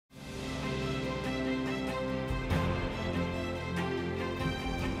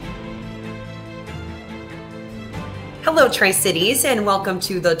Hello, Tri-Cities, and welcome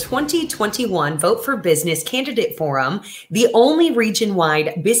to the 2021 Vote for Business Candidate Forum, the only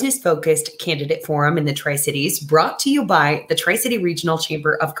region-wide business-focused candidate forum in the Tri-Cities, brought to you by the Tri-City Regional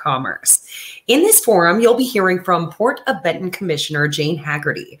Chamber of Commerce. In this forum, you'll be hearing from Port of Benton Commissioner Jane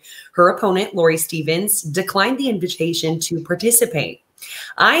Hagarty. Her opponent, Lori Stevens, declined the invitation to participate.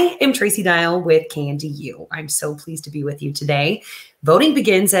 I am Tracy Dial with KNDU. I'm so pleased to be with you today. Voting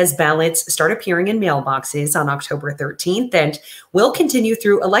begins as ballots start appearing in mailboxes on October 13th and will continue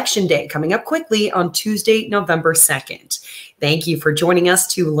through Election Day, coming up quickly on Tuesday, November 2nd. Thank you for joining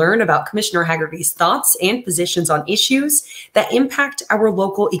us to learn about Commissioner Hagarty's thoughts and positions on issues that impact our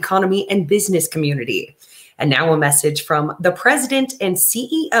local economy and business community. And now a message from the President and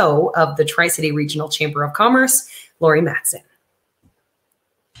CEO of the Tri-City Regional Chamber of Commerce, Lori Matson.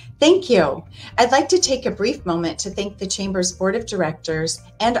 Thank you. I'd like to take a brief moment to thank the Chamber's Board of Directors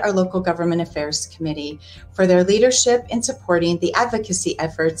and our Local Government Affairs Committee for their leadership in supporting the advocacy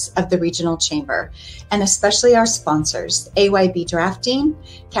efforts of the Regional Chamber, and especially our sponsors, AYB Drafting,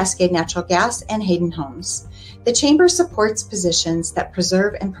 Cascade Natural Gas, and Hayden Homes. The Chamber supports positions that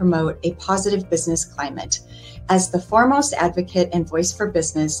preserve and promote a positive business climate. As the foremost advocate and voice for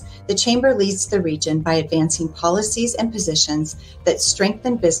business, the Chamber leads the region by advancing policies and positions that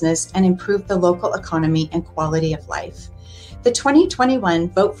strengthen business and improve the local economy and quality of life. The 2021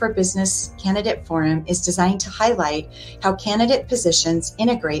 Vote for Business Candidate Forum is designed to highlight how candidate positions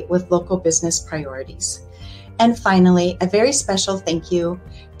integrate with local business priorities. And finally, a very special thank you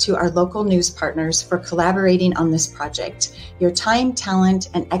to our local news partners for collaborating on this project. Your time, talent,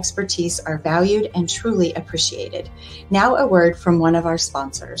 and expertise are valued and truly appreciated. Now a word from one of our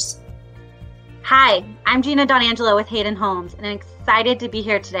sponsors. Hi, I'm Gina Donangelo with Hayden Homes, and I'm excited to be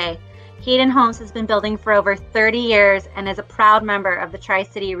here today. Hayden Homes has been building for over 30 years and is a proud member of the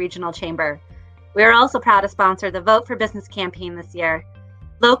Tri-City Regional Chamber. We are also proud to sponsor the Vote for Business campaign this year.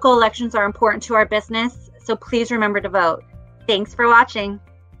 Local elections are important to our business, so please remember to vote. Thanks for watching.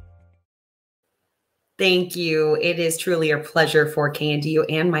 Thank you. It is truly a pleasure for KNDU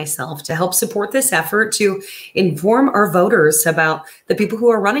and myself to help support this effort to inform our voters about the people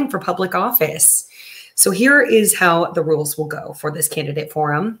who are running for public office. So here is how the rules will go for this candidate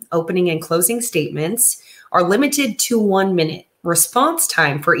forum. Opening and closing statements are limited to 1 minute. Response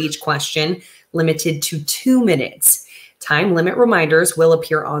time for each question limited to 2 minutes. Time limit reminders will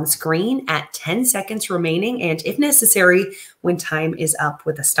appear on screen at 10 seconds remaining, and if necessary, when time is up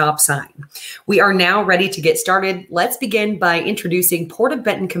with a stop sign. We are now ready to get started. Let's begin by introducing Port of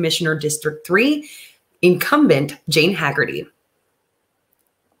Benton Commissioner District 3, incumbent Jane Hagarty.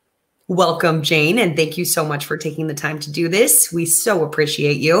 Welcome, Jane, and thank you so much for taking the time to do this. We so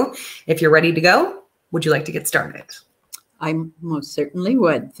appreciate you. If you're ready to go, would you like to get started? I most certainly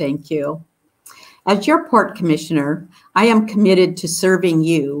would. Thank you. As your Port Commissioner, I am committed to serving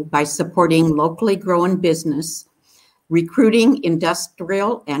you by supporting locally grown business, recruiting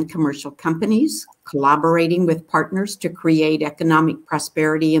industrial and commercial companies, collaborating with partners to create economic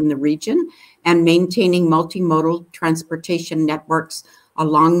prosperity in the region, and maintaining multimodal transportation networks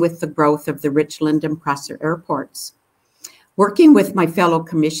along with the growth of the Richland and Prosser airports. Working with my fellow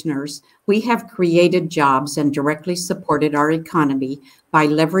commissioners, we have created jobs and directly supported our economy by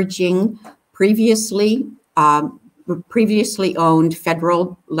leveraging previously owned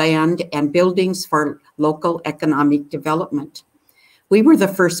federal land and buildings for local economic development. We were the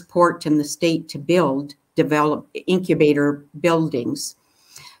first port in the state to develop incubator buildings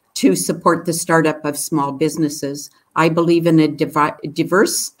to support the startup of small businesses. I believe in a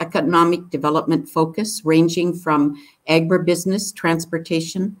diverse economic development focus ranging from agribusiness,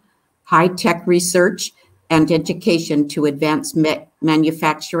 transportation, high-tech research, and education to advance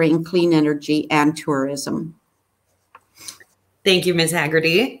manufacturing, clean energy, and tourism. Thank you, Ms.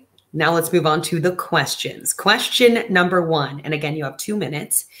 Hagarty. Now let's move on to the questions. Question number 1, and again, you have 2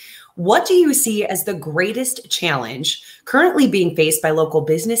 minutes. What do you see as the greatest challenge currently being faced by local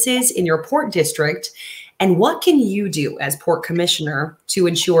businesses in your Port District, and what can you do as Port Commissioner to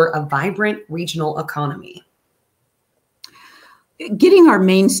ensure a vibrant regional economy? Getting our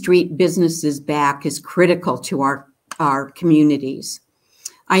Main Street businesses back is critical to our communities.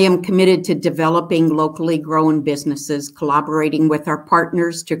 I am committed to developing locally grown businesses, collaborating with our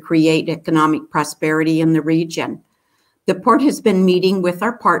partners to create economic prosperity in the region. The Port has been meeting with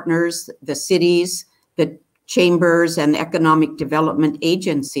our partners, the cities, the chambers, and economic development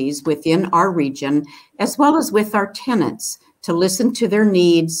agencies within our region, as well as with our tenants, to listen to their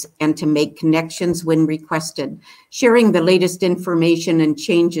needs and to make connections when requested. Sharing the latest information and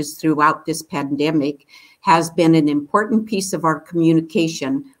changes throughout this pandemic has been an important piece of our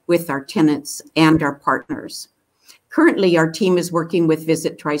communication with our tenants and our partners. Currently, our team is working with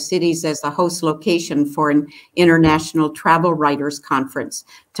Visit Tri-Cities as the host location for an international travel writers conference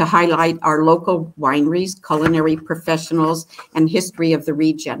to highlight our local wineries, culinary professionals, and history of the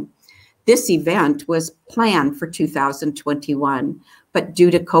region. This event was planned for 2021, but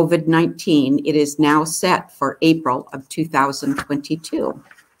due to COVID-19, it is now set for April of 2022.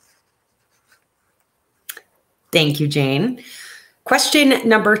 Thank you, Jane. Question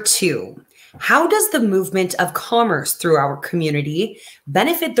number 2. How does the movement of commerce through our community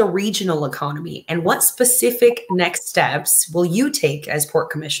benefit the regional economy, and what specific next steps will you take as Port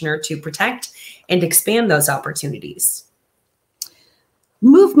Commissioner to protect and expand those opportunities?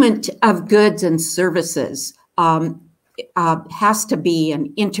 Movement of goods and services has to be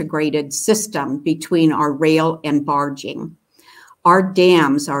an integrated system between our rail and barging. Our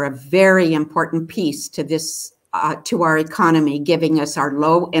dams are a very important piece to this to our economy, giving us our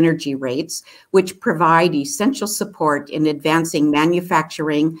low energy rates, which provide essential support in advancing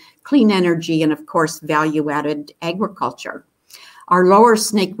manufacturing, clean energy, and of course, value-added agriculture. Our lower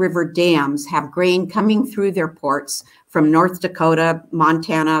Snake River dams have grain coming through their ports from North Dakota,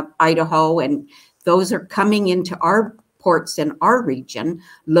 Montana, Idaho, and those are coming into our ports in our region,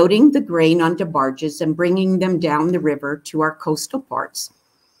 loading the grain onto barges and bringing them down the river to our coastal ports.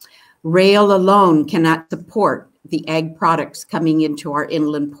 Rail alone cannot support the ag products coming into our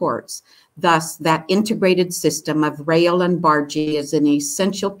inland ports. Thus, that integrated system of rail and barging is an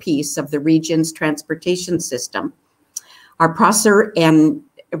essential piece of the region's transportation system. Our Prosser and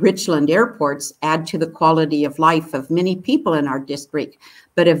Richland airports add to the quality of life of many people in our district,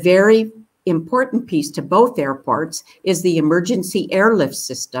 but a very important piece to both airports is the emergency airlift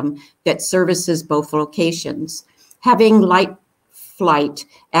system that services both locations. Having light flight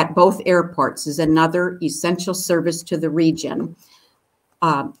at both airports is another essential service to the region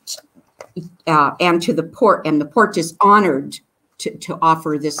and to the port, and the port is honored to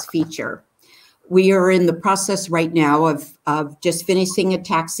offer this feature. We are in the process right now of just finishing a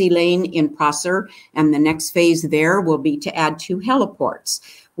taxi lane in Prosser, and the next phase there will be to add 2 heliports,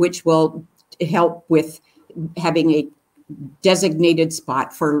 which will help with having a designated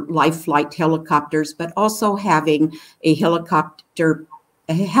spot for life flight helicopters, but also having a helipad,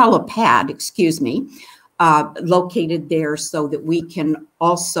 located there so that we can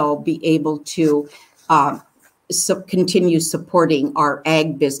also be able to continue supporting our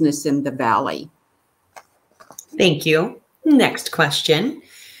ag business in the valley. Thank you. Next question.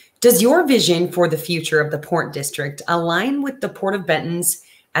 Does your vision for the future of the Port District align with the Port of Benton's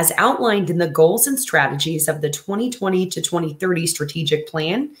as outlined in the goals and strategies of the 2020 to 2030 strategic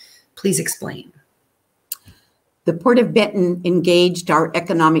plan? Please explain. The Port of Benton engaged our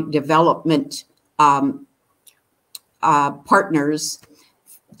economic development partners,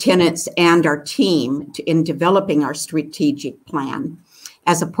 tenants, and our team in developing our strategic plan.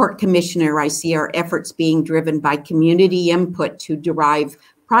 As a Port Commissioner, I see our efforts being driven by community input to derive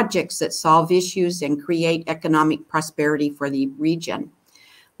projects that solve issues and create economic prosperity for the region.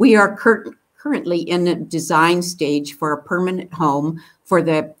 We are currently in the design stage for a permanent home for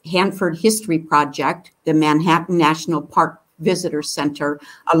the Hanford History Project, the Manhattan National Park Visitor Center,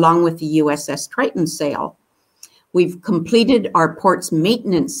 along with the USS Triton sail. We've completed our port's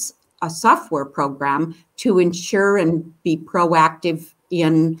maintenance software program to ensure and be proactive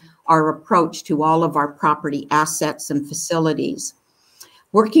in our approach to all of our property assets and facilities.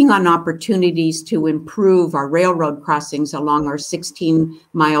 Working on opportunities to improve our railroad crossings along our 16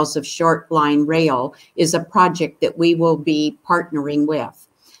 miles of short line rail is a project that we will be partnering with.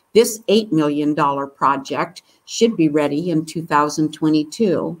 This $8 million project should be ready in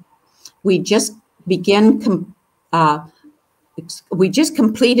 2022. We just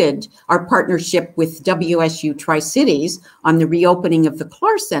completed our partnership with WSU Tri-Cities on the reopening of the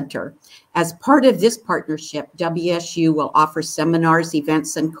Clark Center. As part of this partnership, WSU will offer seminars,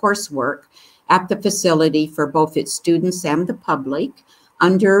 events, and coursework at the facility for both its students and the public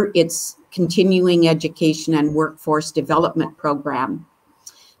under its continuing education and workforce development program.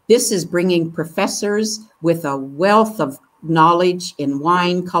 This is bringing professors with a wealth of knowledge in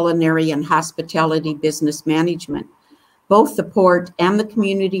wine, culinary, and hospitality business management. Both the port and the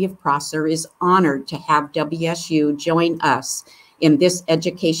community of Prosser is honored to have WSU join us in this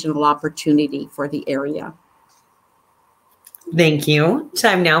educational opportunity for the area. Thank you.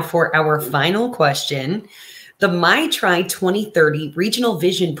 Time now for our final question. The My Tri 2030 Regional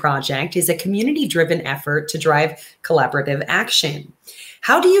Vision Project is a community-driven effort to drive collaborative action.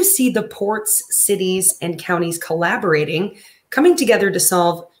 How do you see the ports, cities, and counties collaborating, coming together to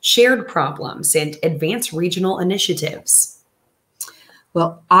solve shared problems and advance regional initiatives?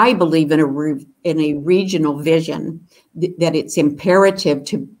 Well, I believe in a regional vision that it's imperative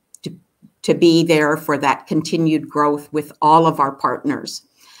to be there for that continued growth with all of our partners.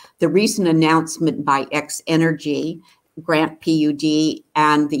 The recent announcement by X-Energy, Grant PUD,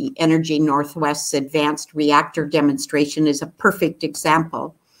 and the Energy Northwest's advanced reactor demonstration is a perfect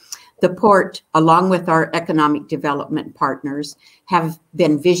example. The port, along with our economic development partners, have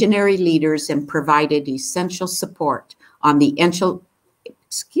been visionary leaders and provided essential support on the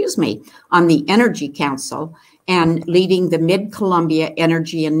Energy Council and leading the Mid-Columbia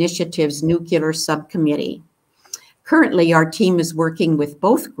Energy Initiative's Nuclear Subcommittee. Currently, our team is working with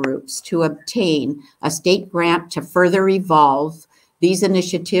both groups to obtain a state grant to further evolve these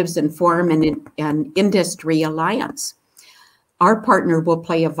initiatives and form an industry alliance. Our partnership will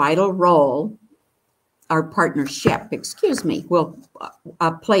play a vital role in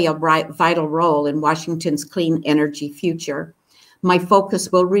Washington's clean energy future. My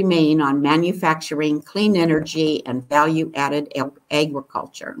focus will remain on manufacturing clean energy and value-added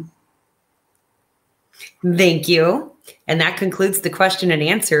agriculture. Thank you. And that concludes the question and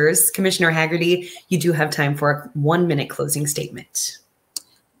answers. Commissioner Hagarty, you do have time for a 1-minute closing statement.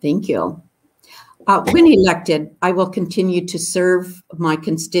 Thank you. When elected, I will continue to serve my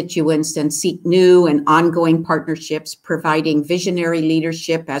constituents and seek new and ongoing partnerships, providing visionary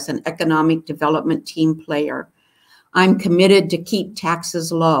leadership as an economic development team player. I'm committed to keep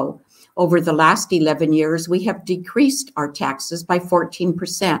taxes low. Over the last 11 years, we have decreased our taxes by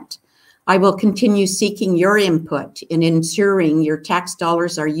 14%. I will continue seeking your input in ensuring your tax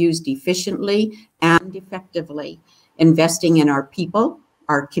dollars are used efficiently and effectively, investing in our people,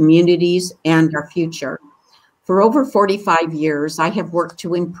 our communities, and our future. For over 45 years, I have worked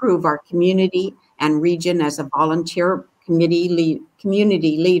to improve our community and region as a volunteer community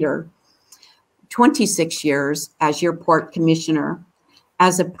leader, 26 years as your port commissioner.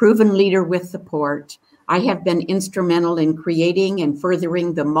 As a proven leader with the port, I have been instrumental in creating and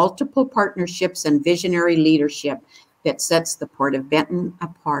furthering the multiple partnerships and visionary leadership that sets the Port of Benton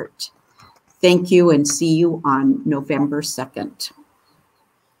apart. Thank you, and see you on November 2nd.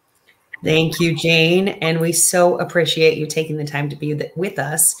 Thank you, Jane. And we so appreciate you taking the time to be with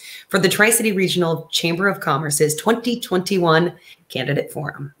us for the Tri-City Regional Chamber of Commerce's 2021 Candidate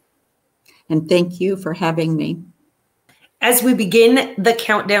Forum. And thank you for having me. As we begin the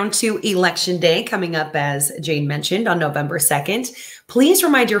countdown to Election Day coming up, as Jane mentioned, on November 2nd, please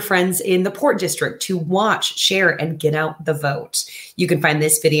remind your friends in the Port District to watch, share, and get out the vote. You can find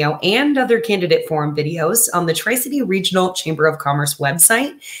this video and other candidate forum videos on the Tri-City Regional Chamber of Commerce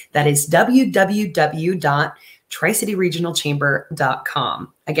website. That is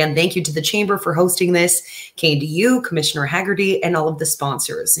www.tricityregionalchamber.com. Again, thank you to the Chamber for hosting this, KNDU, Commissioner Hagarty, and all of the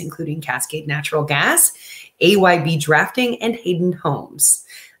sponsors, including Cascade Natural Gas, AYB Drafting, and Hayden Homes.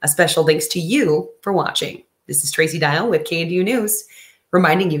 A special thanks to you for watching. This is Tracy Dial with KNDU News,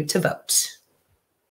 reminding you to vote.